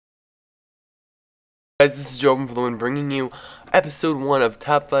Guys, this is JovenFTW bringing you episode 1 of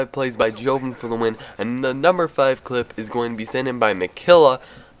Top 5 Plays by JovenFTW, and the number 5 clip is going to be sent in by Makilla,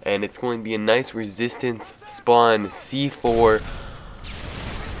 and it's going to be a nice resistance spawn C4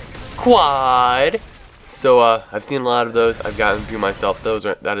 quad. So I've seen a lot of those. I've gotten a few myself.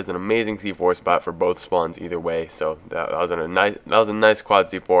 That is an amazing C4 spot for both spawns either way. So that was a nice quad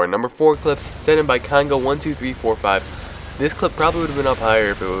C4. Number 4 clip sent in by Congo12345. This clip probably would have been up higher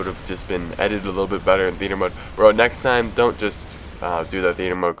if it would have just been edited a little bit better in theater mode. Bro, next time, don't just do that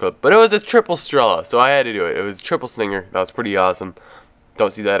theater mode clip. But it was a triple Strela, so I had to do it. It was triple Stinger. That was pretty awesome.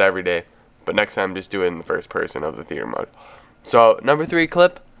 Don't see that every day. But next time, just do it in the first person of the theater mode. So, number 3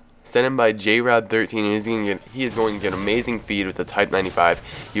 clip, sent in by JRod13, and he is going to get an amazing feed with the Type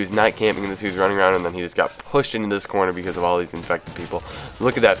 95. He was not camping in this, he was running around, and then he just got pushed into this corner because of all these infected people.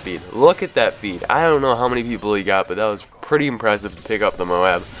 Look at that feed. Look at that feed. I don't know how many people he got, but that was pretty impressive to pick up the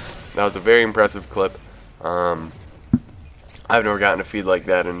Moab. That was a very impressive clip. I've never gotten a feed like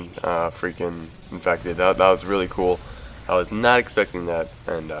that in freaking infected. That was really cool. I was not expecting that,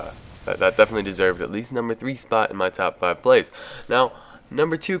 and that definitely deserved at least number 3 spot in my top 5 plays. Now,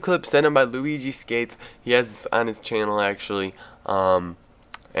 number 2 clip sent in by Luigi Skates. He has this on his channel actually, and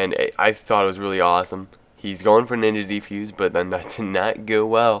I thought it was really awesome. He's going for Ninja Defuse, but then that did not go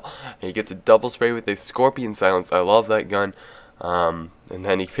well. He gets a double spray with a Scorpion Silence. I love that gun. And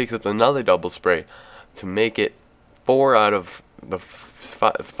then he picks up another double spray to make it 4 out of the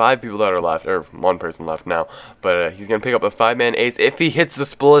 5 people that are left, or 1 person left now. But he's going to pick up a 5-man ace if he hits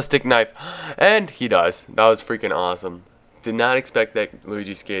the ballistic knife. And he does. That was freaking awesome. Did not expect that,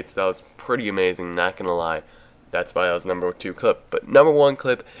 Luigi Skates. That was pretty amazing, not gonna lie. That's why that was number 2 clip. But number 1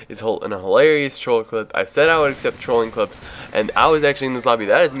 clip is in a hilarious troll clip. I said I would accept trolling clips, and I was actually in this lobby.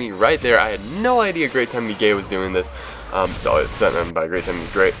 That is me right there. I had no idea Great Time to Be Gay was doing this. It's sent in by Great Time to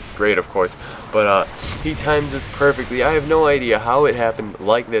Be Great, of course. But he times this perfectly. I have no idea how it happened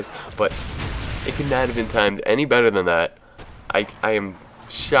like this, but it could not have been timed any better than that. I am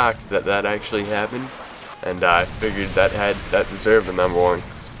shocked that that actually happened. And I figured that deserved the number 1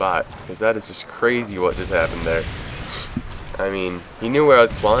 spot, because that is just crazy what just happened there. I mean, he knew where I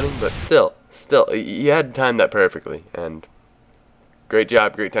was spawning, but still, he had timed that perfectly. And great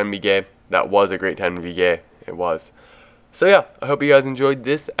job, Great Time to Be Gay. That was a great time to be gay. It was. So yeah, I hope you guys enjoyed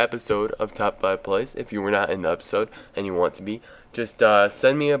this episode of Top 5 Plays. If you were not in the episode and you want to be, just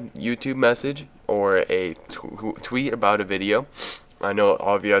send me a YouTube message or a tweet about a video. I know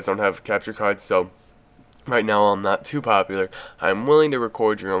all of you guys don't have capture cards, so right now I'm not too popular. I'm willing to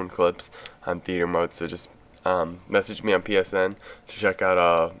record your own clips on theater mode, so just message me on PSN to check out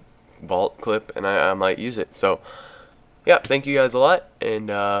a vault clip, and I might use it. So yeah, thank you guys a lot,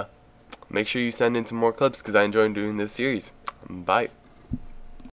 and make sure you send in some more clips because I enjoy doing this series. Bye.